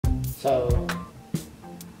So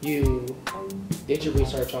you did your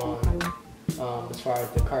research on as far as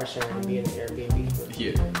the car sharing and being an Airbnb for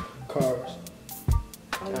cars.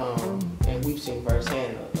 And we've seen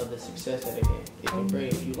firsthand of the success that it can bring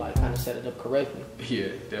if you like kind of set it up correctly. Yeah,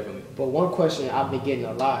 definitely. But one question I've been getting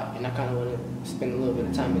a lot, and I kind of want to spend a little bit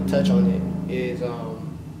of time and touch on it, is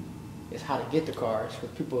how to get the cars.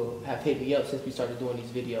 Because people have hit me up since we started doing these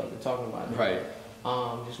videos and talking about it. Right.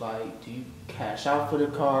 Just like, do you cash out for the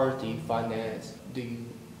cars? Do you finance? Do you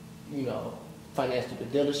finance through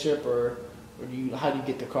the dealership, or how do you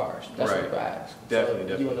get the cars? That's what I ask. Definitely, so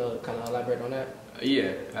definitely. You want to kind of elaborate on that?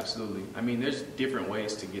 Yeah, absolutely. I mean, there's different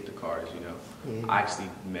ways to get the cars, I actually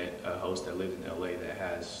met a host that lives in LA that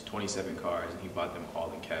has 27 cars, and he bought them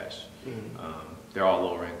all in cash. They're all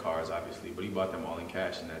lower end cars, obviously, but he bought them all in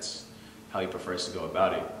cash, and that's how he prefers to go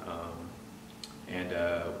about it.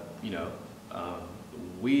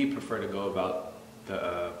 We prefer to go about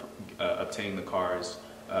obtaining the cars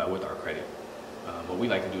with our credit. What we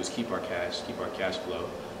like to do is keep our cash flow,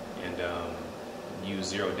 and use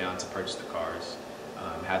zero down to purchase the cars,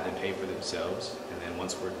 have them pay for themselves, and then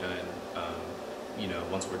once we're done,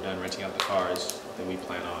 renting out the cars, then we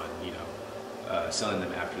plan on, selling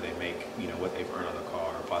them after they make, what they've earned on the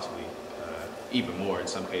car, or possibly even more. In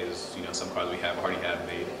some cases, some cars we already have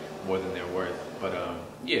made more than they're worth. But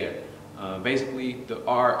basically,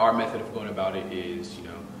 our method of going about it is,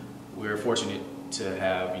 we're fortunate to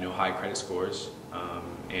have, high credit scores.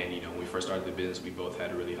 And when we first started the business, we both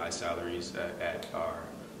had really high salaries at our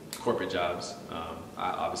corporate jobs. I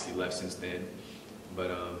obviously left since then.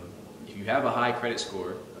 But if you have a high credit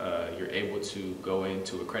score, you're able to go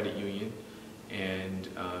into a credit union, and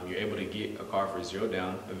you're able to get a car for zero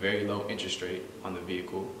down, a very low interest rate on the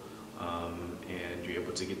vehicle. And you're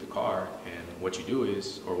able to get the car, and what you do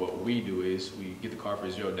is, or what we do is, we get the car for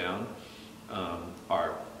zero down.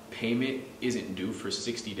 Our payment isn't due for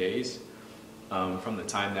 60 days from the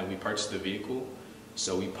time that we purchase the vehicle.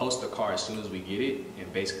 So we post the car as soon as we get it,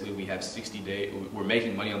 and basically we have 60 days, we're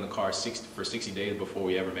making money on the car for 60 days before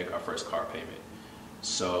we ever make our first car payment.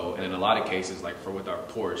 So, and in a lot of cases, like with our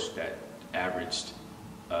Porsche, that averaged,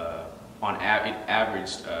 it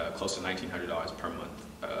averaged close to $1,900 per month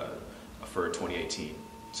for 2018.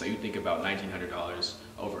 So you think about $1,900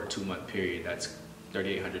 over a 2-month period, that's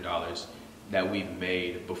 $3,800 that we've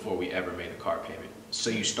made before we ever made a car payment. So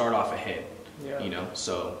you start off ahead,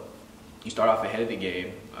 so you start off ahead of the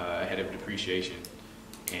game, ahead of depreciation,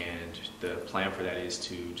 and the plan for that is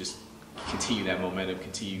to just continue that momentum,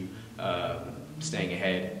 continue staying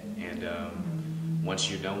ahead, and once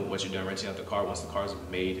you're done renting out the car, once the car's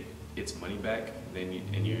made its money back, then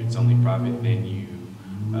it's only profit, then you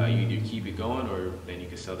either keep it going, or then you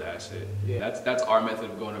can sell the asset. That's our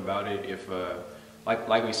method of going about it. If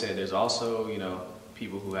like we said, there's also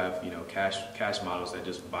people who have cash models that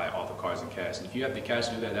just buy all the cars in cash, and if you have the cash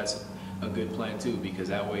to do that, that's a good plan too, because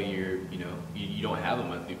that way you don't have a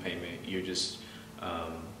monthly payment. You're just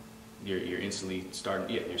you're instantly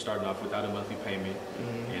you're starting off without a monthly payment,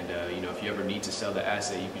 and if you ever need to sell the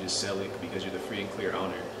asset, you can just sell it because you're the free and clear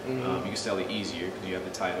owner. You can sell it easier because you have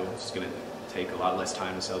the title. It's gonna take a lot less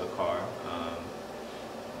time to sell the car.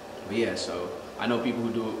 But yeah, so I know people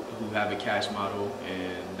who have a cash model,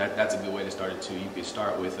 and that's a good way to start it too. You could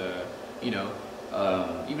start with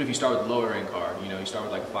even if you start with a lower end car, you start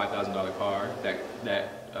with like a $5,000 car.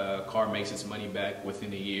 That car makes its money back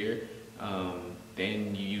within a year.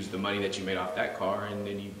 Then you use the money that you made off that car, and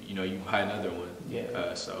then you buy another one.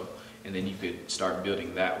 And then you could start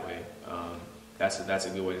building that way. That's a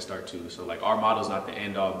good way to start too. So like, our model's not the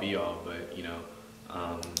end all be all, but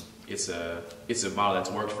it's a model that's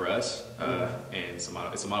worked for us, and it's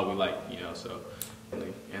a model we like, so.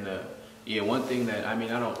 And yeah, one thing that, I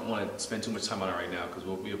don't want to spend too much time on it right now, because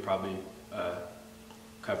we'll probably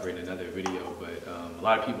cover it in another video, but a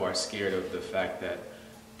lot of people are scared of the fact that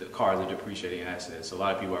the car is a depreciating asset. So a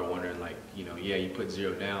lot of people are wondering, like, yeah, you put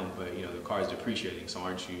zero down, but the car is depreciating, so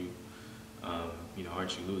aren't you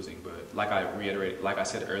losing? But like I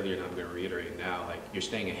said earlier, and I'm going to reiterate now, like, you're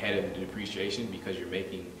staying ahead of the depreciation because you're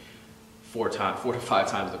making 4 to 5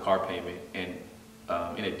 times the car payment, and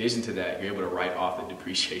in addition to that, you're able to write off the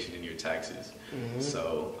depreciation in your taxes.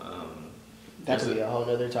 So that could be a whole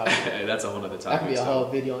other topic. That's a whole other topic. That could be a whole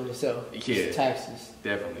video on itself. Yeah, taxes.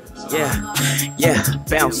 Definitely. So. Yeah,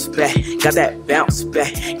 bounce back, got that bounce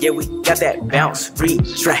back. Yeah, we got that bounce,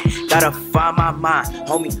 retract. Gotta find my mind,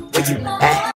 homie, where you at?